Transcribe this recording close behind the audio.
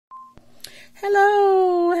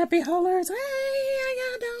Hello, happy haulers. Hey, how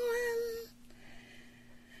y'all doing?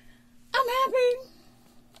 I'm happy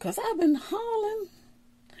because I've been hauling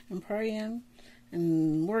and praying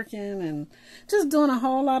and working and just doing a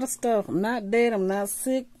whole lot of stuff. I'm not dead, I'm not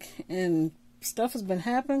sick, and stuff has been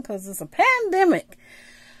happening because it's a pandemic.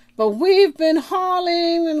 But we've been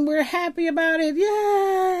hauling and we're happy about it.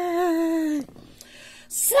 Yay!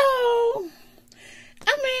 So,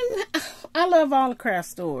 I love all the craft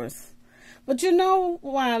stores. But you know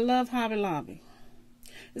why I love Hobby Lobby?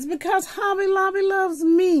 It's because Hobby Lobby loves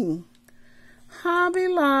me. Hobby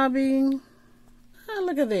Lobby. Oh,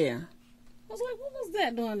 look at there. I was like, what was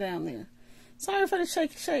that doing down there? Sorry for the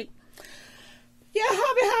shaky shake. Yeah,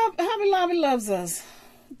 Hobby Lobby loves us.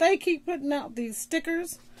 They keep putting out these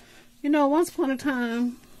stickers. You know, once upon a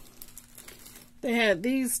time, they had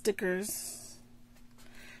these stickers.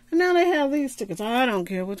 And now they have these stickers. I don't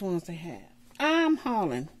care which ones they have. I'm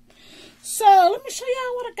hauling. So, let me show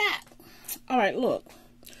y'all what I got. Alright, look.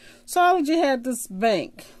 Zoology had this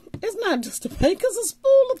bank. It's not just a bank, it's a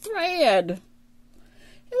spool of thread.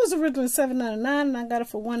 It was originally $7.99 and I got it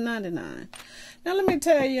for $1.99. Now, let me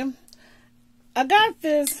tell you, I got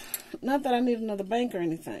this, not that I need another bank or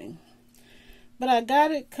anything, but I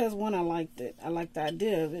got it because, one, I liked it. I liked the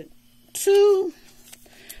idea of it. Two,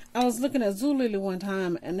 I was looking at Zulily one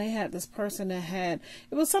time, and they had this person that had,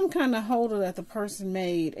 it was some kind of holder that the person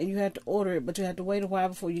made, and you had to order it, but you had to wait a while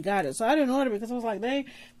before you got it. So I didn't order it because I was like, they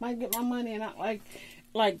might get my money, and not like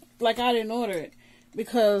I didn't order it,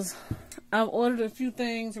 because I've ordered a few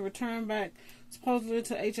things and returned back supposedly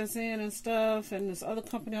to HSN and stuff, and this other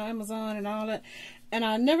company on Amazon and all that, and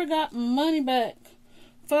I never got money back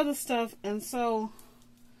for the stuff, and so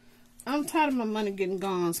I'm tired of my money getting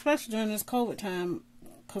gone, especially during this COVID time.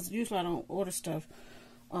 Because usually I don't order stuff,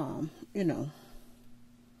 you know,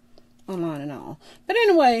 online and all. But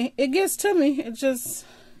anyway, it gets to me. It just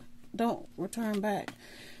don't return back.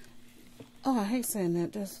 Oh, I hate saying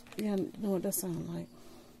that. Just, yeah, know what that sounds like.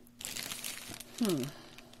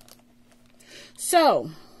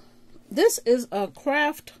 So, this is a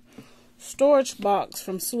craft storage box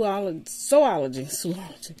from Zoology. It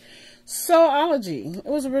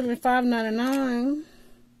was originally $5.99.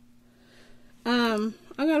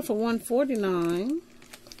 I got it for $1.49.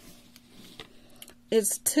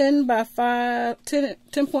 It's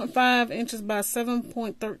 10.5 inches by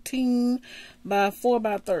 7.13 by 4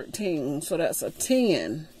 by 13. So that's a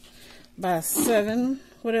 10 by 7,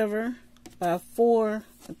 whatever, by 4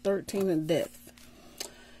 and 13 in depth.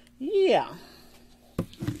 Yeah.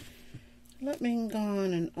 Let me go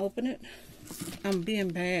on and open it. I'm being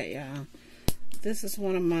bad, y'all. This is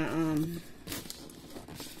one of my,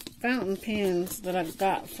 fountain pens that I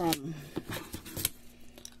got from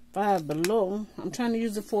Five Below. I'm trying to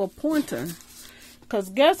use it for a pointer, because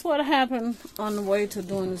guess what happened on the way to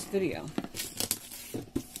doing this video?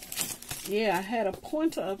 Yeah, I had a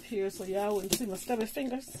pointer up here so y'all wouldn't see my stubby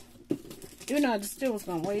fingers. Even though I just still was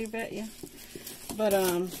gonna wave at you, but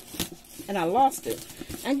and I lost it.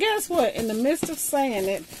 And guess what? In the midst of saying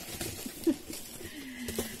it,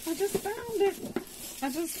 I just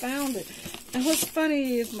found it. And what's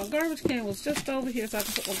funny is my garbage can was just over here so I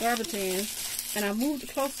could put my garbage in. And I moved it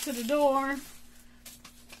closer to the door.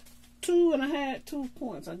 And I had 2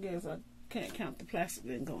 points. I guess I can't count the plastic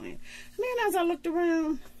didn't go in. And then as I looked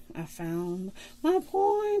around, I found my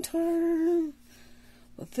pointer.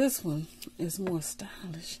 But this one is more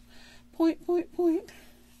stylish. Point. I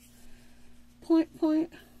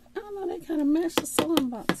don't know, they kind of match the sewing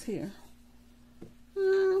box here.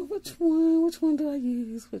 Which one do I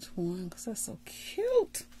use? Which one? Because that's so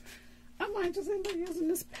cute. I might just end up using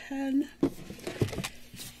this pen.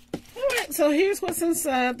 Alright, so here's what's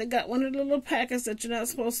inside. They got one of the little packets that you're not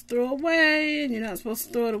supposed to throw away. And you're not supposed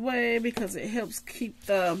to throw it away because it helps keep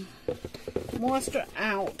the moisture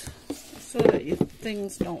out so that your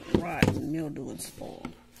things don't rot and mildew and spoil.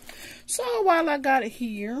 So while I got it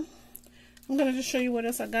here, I'm going to just show you what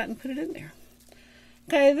else I got and put it in there.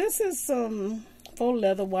 Okay, this is some faux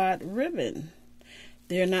leather white ribbon.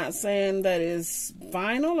 They're not saying that it's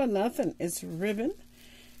vinyl or nothing. It's ribbon.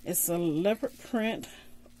 It's a leopard print.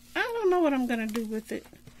 I don't know what I'm going to do with it.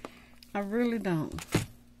 I really don't.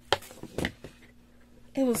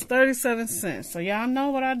 It was 37 cents. So y'all know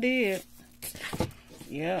what I did.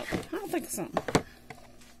 Yep. I'll think of something.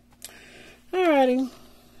 Alrighty.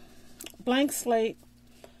 Blank slate.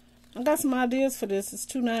 I got some ideas for this. It's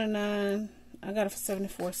 $2.99. I got it for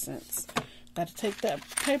 74 cents. Got to take that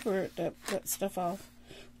paper, that stuff off.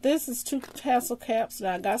 This is 2 tassel caps.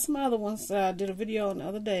 Now I got some other ones that I did a video on the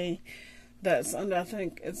other day. That's under, I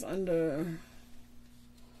think it's under,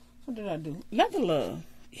 what did I do? Leather Love.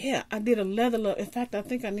 Yeah, I did a Leather Love. In fact, I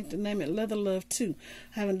think I need to name it Leather Love 2.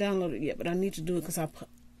 I haven't downloaded it yet, but I need to do it because I put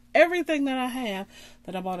everything that I have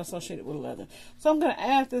that I bought associated with leather. So I'm going to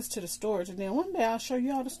add this to the storage, and then one day I'll show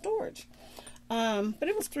you all the storage. But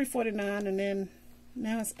it was $3.49, and then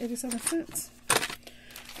now it's 87 cents.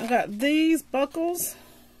 I got these buckles.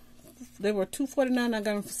 They were $2.49. I got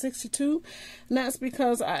them for $62, and that's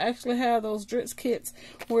because I actually have those Dritz kits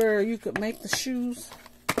where you could make the shoes,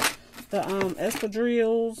 the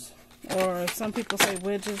espadrilles, or some people say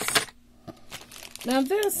wedges. Now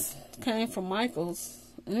this came from Michael's,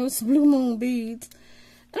 and it was Blue Moon beads,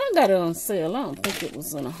 and I got it on sale. I don't think it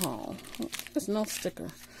was in a haul. There's no sticker,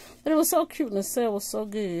 but it was so cute, and the sale was so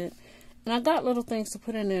good. And I got little things to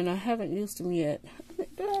put in there, and I haven't used them yet.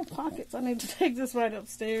 They have pockets. I need to take this right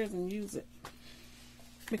upstairs and use it,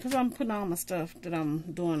 because I'm putting all my stuff that I'm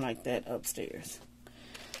doing like that upstairs.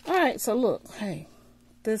 Alright, so look, hey,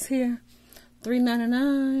 this here,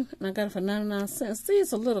 $3.99, and I got it for 99 cents.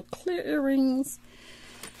 These are little clear earrings,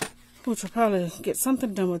 which will probably get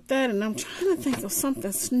something done with that, and I'm trying to think of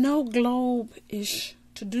something snow globe-ish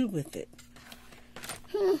to do with it.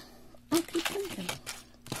 I keep thinking.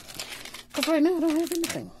 Because right now I don't have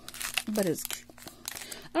anything. But it's cute.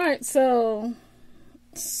 Alright, so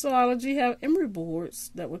Soology have emery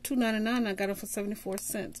boards that were $2.99. I got them for 74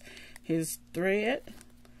 cents. Here's thread,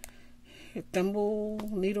 thimble,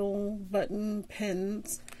 needle, button,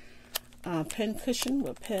 pens, pen cushion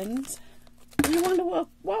with pens. And you wonder, well,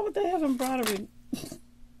 why would they have embroidery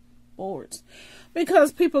boards?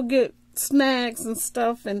 Because people get snags and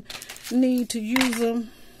stuff and need to use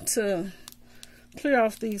them to clear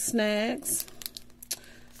off these snags.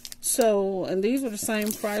 So, and these were the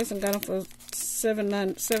same price, and got them for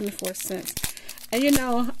 74 cents. And you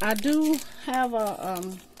know, I do have a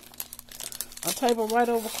table right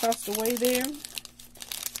over across the way there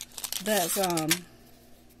that's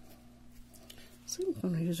see,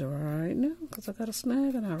 I'm gonna use it right now because I got a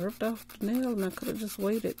snag and I ripped off the nail, and I could have just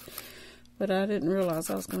waited, but I didn't realize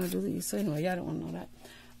I was gonna do these. So anyway, y'all don't want to know that.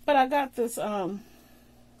 But I got this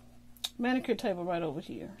manicure table right over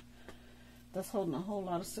here that's holding a whole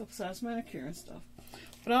lot of silk size manicure and stuff.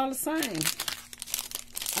 But all the same,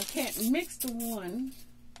 I can't mix the one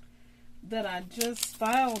that I just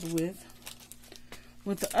filed with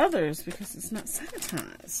the others because it's not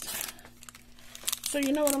sanitized. So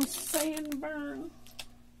you know what I'm saying, burn?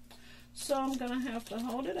 So I'm gonna have to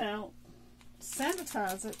hold it out,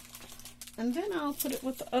 sanitize it, and then I'll put it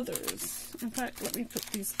with the others. In fact, let me put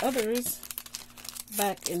these others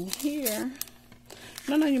back in here.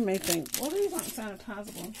 No, you may think, well, these aren't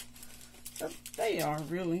sanitizable, but they are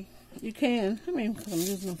really. You can. I mean, because I'm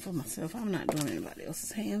using them for myself. I'm not doing anybody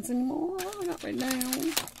else's hands anymore. Not right now.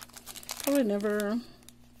 Probably never. And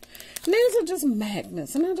these are just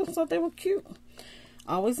magnets, and I just thought they were cute.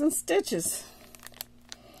 Always in stitches.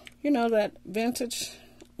 You know, that vintage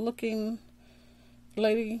looking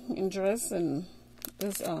lady in dress and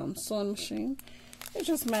this sewing machine. They're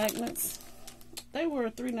just magnets. They were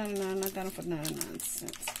 $3.99. I got them for 99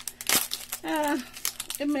 cents.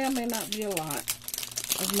 It may or may not be a lot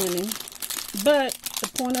of money, but the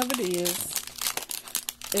point of it is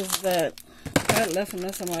that if I had left them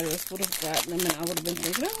there, somebody else would have gotten them, and I would have been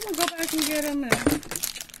thinking, oh, I'm gonna go back and get them. And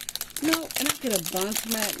no, and I get a bunch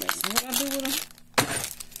of magnets. And what I do with them?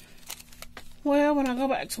 Well, when I go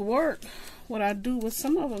back to work, what I do with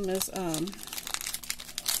some of them is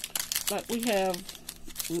like we have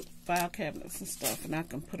file cabinets and stuff, and I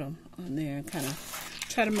can put them on there and kind of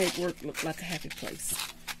try to make work look like a happy place.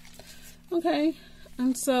 Okay,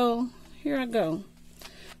 and so here I go.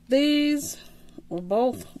 These were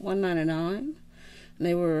both $1.99, and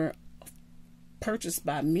they were purchased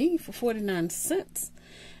by me for 49 cents.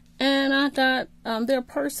 And I got their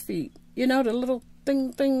purse feet. You know, the little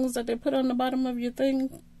things that they put on the bottom of your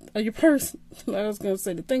thing, or your purse. I was gonna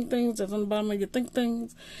say the things that's on the bottom of your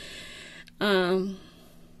things.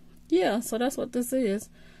 Yeah, so that's what this is.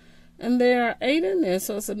 And there are 8 in there,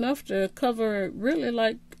 so it's enough to cover really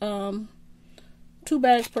like 2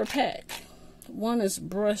 bags per pack. One is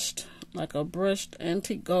brushed, like a brushed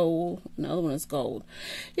antique gold, and the other one is gold.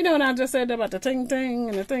 You know, and I just said about the ting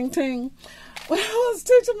and the ting. When I was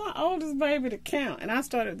teaching my oldest baby to count, and I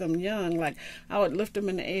started them young, like I would lift them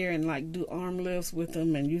in the air and like do arm lifts with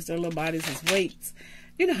them and use their little bodies as weights.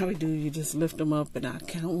 You know how we do, you just lift them up and I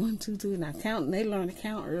count 1, 2, 3, and I count, and they learn to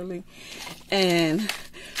count early.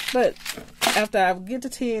 But after I get to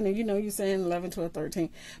 10, and you know, you're saying 11, 12, 13,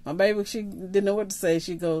 my baby, she didn't know what to say.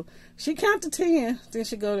 She count to 10, then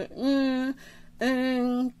she go to,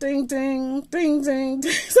 ding, ding, ding, ding, ding.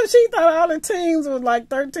 So she thought all the tings was like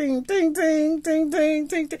 13, ding, ding, ding, ding,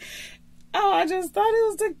 ding, ding. Oh, I just thought it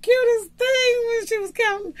was the cutest thing when she was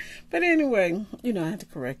counting. But anyway, you know, I had to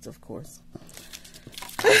correct, of course.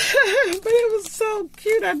 But it was so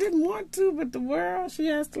cute. I didn't want to, but the world she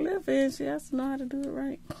has to live in, she has to know how to do it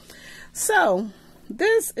right. So,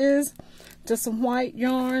 this is just some white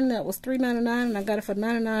yarn that was $3.99, and I got it for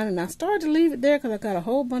 $99, and I started to leave it there because I got a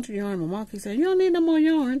whole bunch of yarn. My mom keeps saying, you don't need no more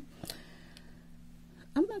yarn.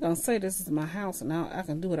 I'm not going to say this is my house, and I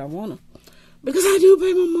can do what I want to. Because I do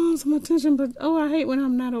pay my mom some attention, but oh, I hate when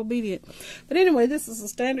I'm not obedient. But anyway, this is a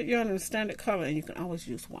standard yarn and a standard color, and you can always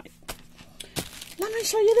use white. Let me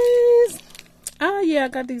show you these. Oh, yeah, I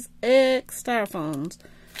got these egg styrofoams.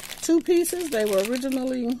 2 pieces. They were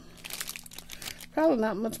originally probably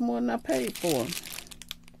not much more than I paid for.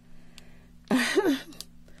 I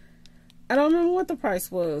don't remember what the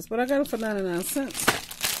price was, but I got them for 99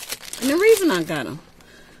 cents. And the reason I got them,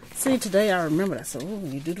 see, today I remembered. I said, oh,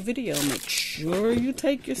 when you do the video, make sure you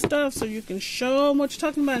take your stuff so you can show them what you're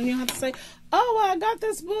talking about. And you don't have to say, oh, well, I got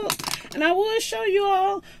this book. And I would show you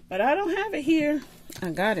all, but I don't have it here. I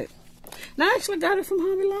got it. And I actually got it from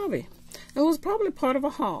Hobby Lobby. It was probably part of a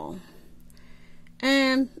haul.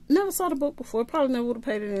 And never saw the book before. Probably never would have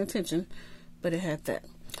paid any attention. But it had that.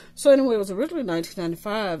 So anyway, it was originally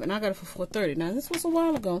 $19.95. And I got it for $4.30. Now, this was a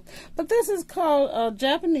while ago. But this is called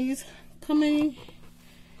Japanese Kimi-komi.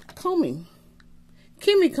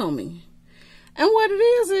 And what it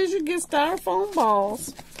is you get styrofoam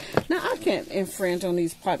balls. Now, I can't infringe on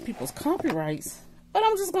these people's copyrights, but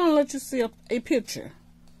I'm just going to let you see a picture.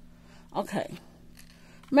 Okay.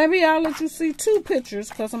 Maybe I'll let you see 2 pictures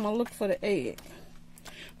because I'm going to look for the egg.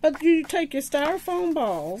 But you take your styrofoam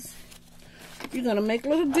balls. You're going to make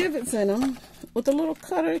little divots in them with a little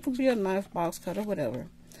cutter. It could be a knife, box cutter, whatever.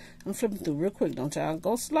 I'm flipping through real quick. Don't y'all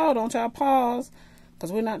go slow. Don't y'all pause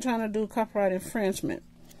because we're not trying to do copyright infringement.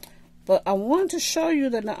 But I wanted to show you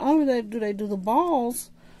that not only do they do the balls,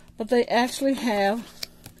 but they actually have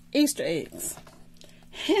Easter eggs.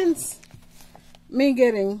 Hence, me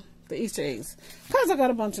getting the Easter eggs. Because I got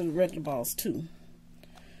a bunch of regular balls, too.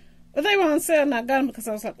 But they were on sale, and I got them because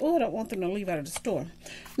I was like, oh, I don't want them to leave out of the store.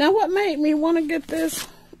 Now, what made me want to get this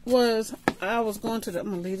was I was going to I'm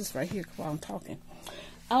going to leave this right here while I'm talking.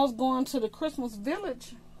 I was going to the Christmas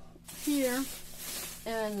Village here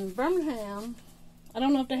in Birmingham. I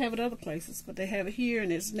don't know if they have it other places, but they have it here,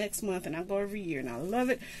 and it's next month, and I go every year, and I love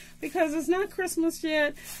it because it's not Christmas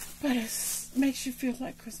yet, but it makes you feel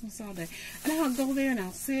like Christmas all day. And I'll go there, and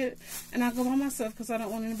I'll sit, and I'll go by myself because I don't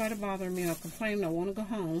want anybody to bother me or complain. I want to go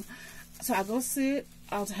home. So I go sit,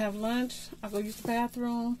 I'll have lunch, I'll go use the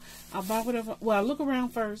bathroom, I'll buy whatever. Well, I look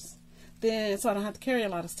around first, then so I don't have to carry a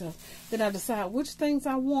lot of stuff. Then I decide which things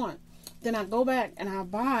I want. Then I go back and I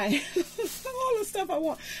buy all the stuff I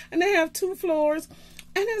want. And they have 2 floors.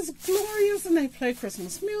 And it's glorious. And they play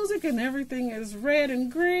Christmas music. And everything is red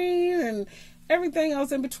and green. And everything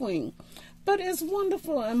else in between. But it's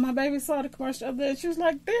wonderful. And my baby saw the commercial up there. And she was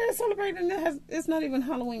like, they're celebrating. It's not even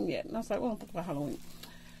Halloween yet. And I was like, well, don't think about Halloween.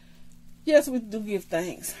 Yes, we do give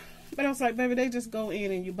thanks. But I was like, baby, they just go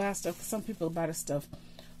in and you buy stuff. Because some people buy the stuff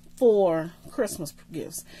for Christmas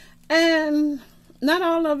gifts. And not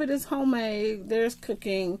all of it is homemade. There's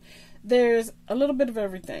cooking. There's a little bit of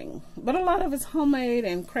everything. But a lot of it's homemade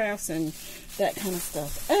and crafts and that kind of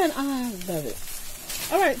stuff. And I love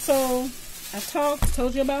it. Alright, so I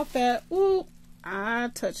told you about that. Ooh,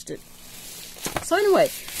 I touched it. So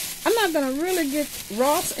anyway, I'm not going to really get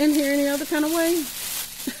Ross in here any other kind of way.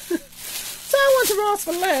 So I went to Ross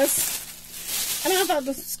for less. And I thought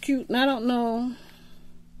this was cute. And I don't know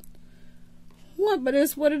but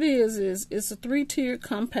it's what it is it's a 3-tiered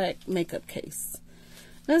compact makeup case.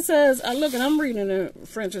 And it says, look, and I'm reading in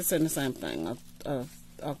French, it's saying the same thing, a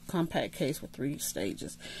compact case with 3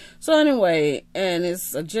 stages. So anyway, and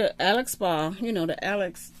it's a Alex Spa, you know, the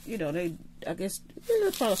Alex, you know, I guess,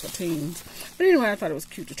 it's probably for teens. But anyway, I thought it was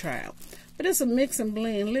cute to try out. But it's a mix and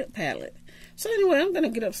blend lip palette. So anyway, I'm going to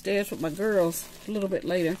get upstairs with my girls a little bit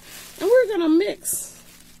later. And we're going to mix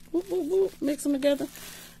them together.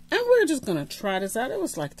 And we're just going to try this out. It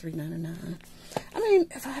was like $3.99. I mean,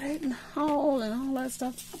 if I didn't haul and all that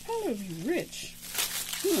stuff, I'd probably be rich.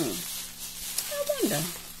 I wonder.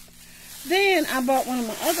 Then I bought one of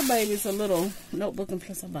my other babies a little notebook. And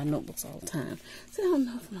plus I buy notebooks all the time. So I don't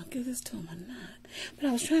know if I'm going to give this to him or not. But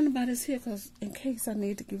I was trying to buy this here because in case I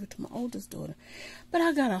need to give it to my oldest daughter. But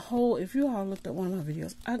I got a whole, if you all looked at one of my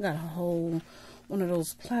videos, I got a whole one of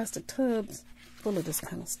those plastic tubs full of this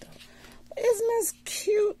kind of stuff. Isn't this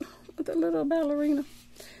cute with the little ballerina?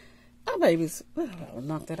 Our babies, I would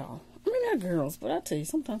knock that off. I mean, they're girls, but I tell you,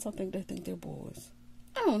 sometimes I think they think they're boys.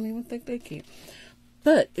 I don't even think they care.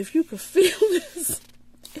 But if you could feel this,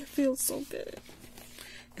 It feels so good.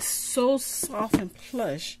 It's so soft and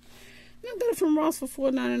plush. And I got it from Ross for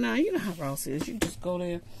 $4.99. You know how Ross is. You just go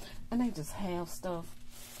there and they just have stuff.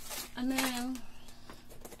 And then,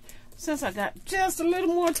 since I got just a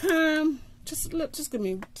little more time, just give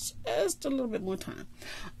me just a little bit more time.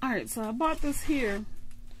 Alright, so I bought this here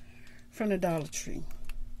from the Dollar Tree.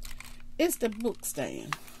 It's the book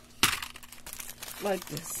stand. Like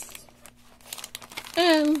this.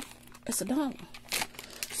 And it's $1.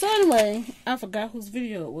 So anyway, I forgot whose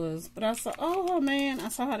video it was, but I saw, oh man, I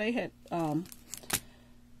saw how they had bought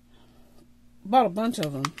a bunch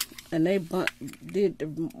of them, and they did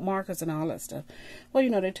the markers and all that stuff. Well, you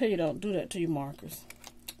know, they tell you don't do that to your markers,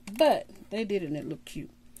 but they did it and it looked cute.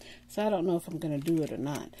 So I don't know if I'm gonna do it or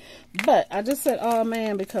not. But I just said, oh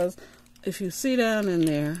man, because if you see down in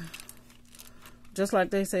there, just like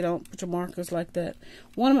they say, don't put your markers like that.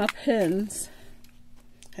 One of my pens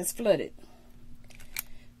has flooded.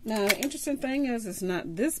 Now, the interesting thing is, it's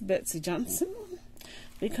not this Betsy Johnson,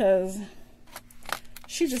 because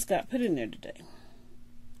she just got put in there today.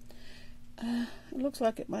 It looks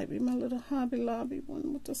like it might be my little Hobby Lobby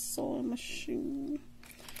one with the sewing machine.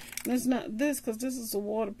 And it's not this, because this is a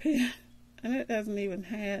water pen, and it hasn't even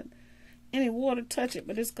had any water touch it,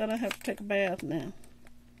 but it's going to have to take a bath now.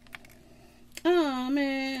 Oh,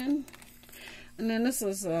 man. And then this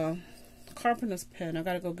is a carpenter's pen. I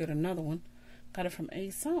got to go get another one. Got it from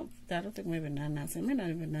Ace. I don't think maybe 99 cents. Maybe not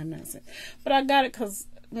even 99 cents. But I got it because,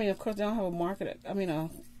 I mean, of course, they don't have a marker. A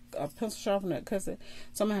pencil sharpener that cuts it.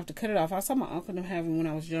 So I'm going to have to cut it off. I saw my uncle them having when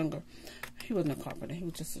I was younger. He wasn't a carpenter. He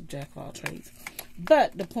was just a jack of all trades.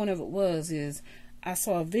 But the point of it is I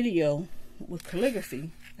saw a video with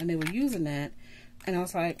calligraphy, and they were using that. And I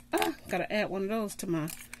was like, got to add one of those to my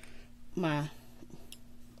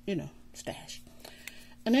stash.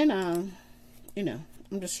 And then, I'm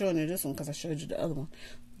just showing you this one because I showed you the other one.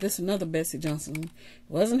 This another Betsy Johnson. It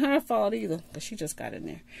wasn't her fault either, because she just got in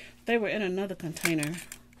there. They were in another container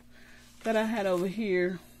that I had over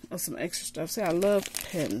here of some extra stuff. See, I love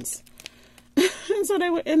pens. And so they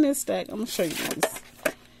were in this stack. I'm going to show you this.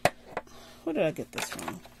 Where did I get this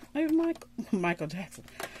from? Maybe Michael Jackson.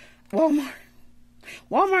 Walmart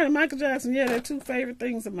and Michael Jackson. Yeah, they're two favorite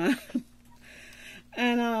things of mine.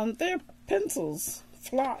 And they're pencils.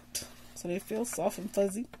 Flocked. So they feel soft and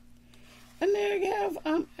fuzzy. And there you have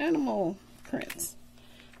animal prints.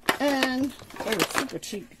 And they were super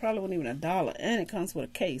cheap. Probably wasn't even $1. And it comes with a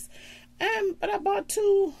case. But I bought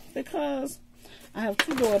 2 because I have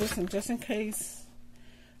 2 daughters, and just in case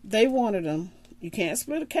they wanted them. You can't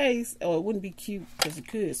split a case, or it wouldn't be cute, because you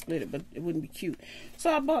could split it, but it wouldn't be cute.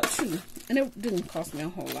 So I bought 2, and it didn't cost me a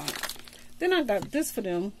whole lot. Then I got this for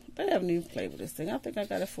them. They haven't even played with this thing. I think I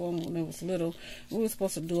got it for them when they was little. We were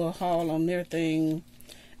supposed to do a haul on their thing.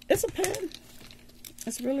 It's a pen.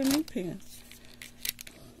 It's a really neat pen.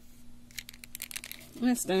 And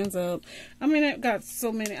it stands up. I mean, it got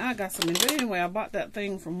so many. I got so many. But anyway, I bought that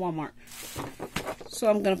thing from Walmart. So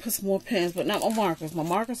I'm going to put some more pens, but not my markers. My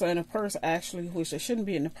markers are in a purse, actually, which they shouldn't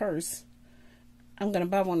be in the purse. I'm going to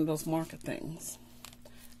buy one of those marker things.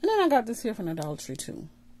 And then I got this here from the Dollar Tree, too.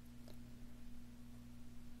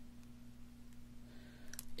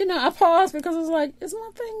 I paused because it was like, is my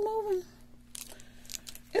thing moving?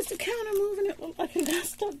 Is the counter moving? It looked like it got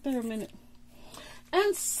stuck there a minute.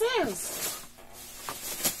 And since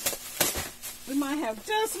we might have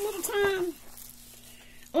just a little time,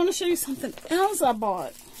 I want to show you something else I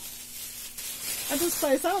bought at this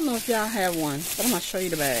place. I don't know if y'all have one, but I'm going to show you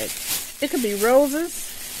the bag. It could be Roses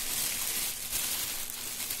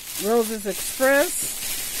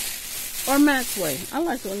Express, or Maxway. I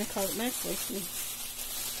like it when they call it Maxway too.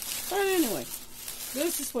 But anyway,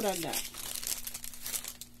 this is what I got.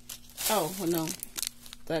 Oh, well, no.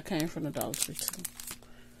 That came from the Dollar Tree too.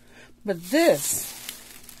 But this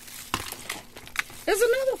is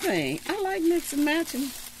another thing. I like mix and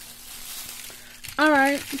matching.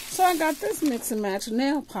 Alright, so I got this mix and match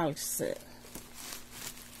nail polish set.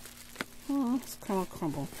 Oh, it's kind of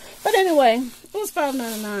crumbled. But anyway, it was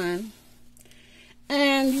 $5.99.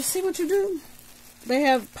 And you see what you do? They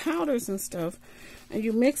have powders and stuff. And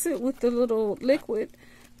you mix it with the little liquid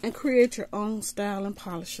and create your own style and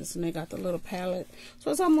polishes. And they got the little palette.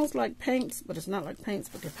 So it's almost like paints, but it's not like paints,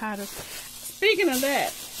 but they're powders. Speaking of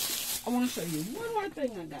that, I want to show you one more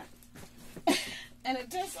thing I got. And it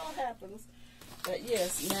just so happens that,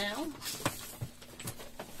 yes, now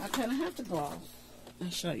I kind of have to go off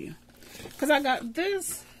and show you. Because I got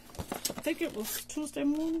this, I think it was Tuesday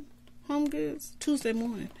morning, Home Goods, Tuesday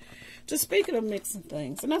morning. Just speaking of mixing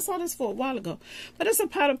things, and I saw this for a while ago, but it's a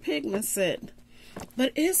powder pigment set,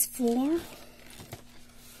 but it's for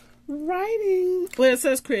writing. Well, it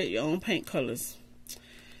says create your own paint colors.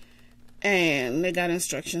 And they got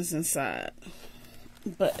instructions inside.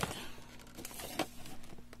 But,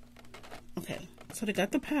 okay. So they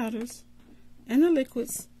got the powders and the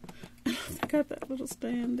liquids. I got that little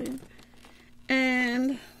stand there.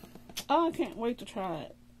 And, oh, I can't wait to try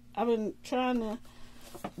it. I've been trying to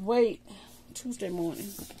wait Tuesday morning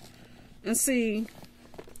and see.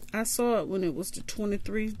 I saw it when it was the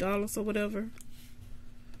 $23 or whatever.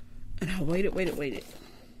 And I waited.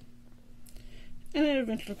 And it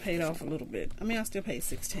eventually paid off a little bit. I mean, I still paid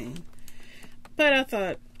 $16. But I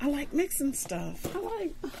thought, I like mixing stuff. I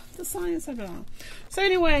like the science of it all. So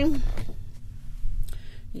anyway,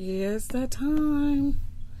 yeah, it's that time.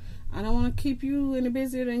 I don't want to keep you any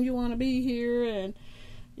busier than you want to be here. And,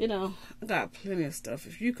 you know, I got plenty of stuff.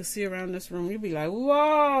 If you could see around this room, you'd be like,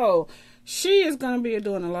 whoa, she is going to be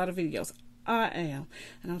doing a lot of videos. I am.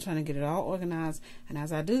 And I'm trying to get it all organized. And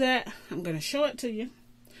as I do that, I'm going to show it to you.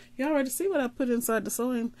 You already see what I put inside the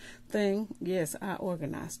sewing thing. Yes, I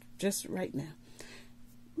organized just right now.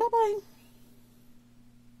 Bye-bye.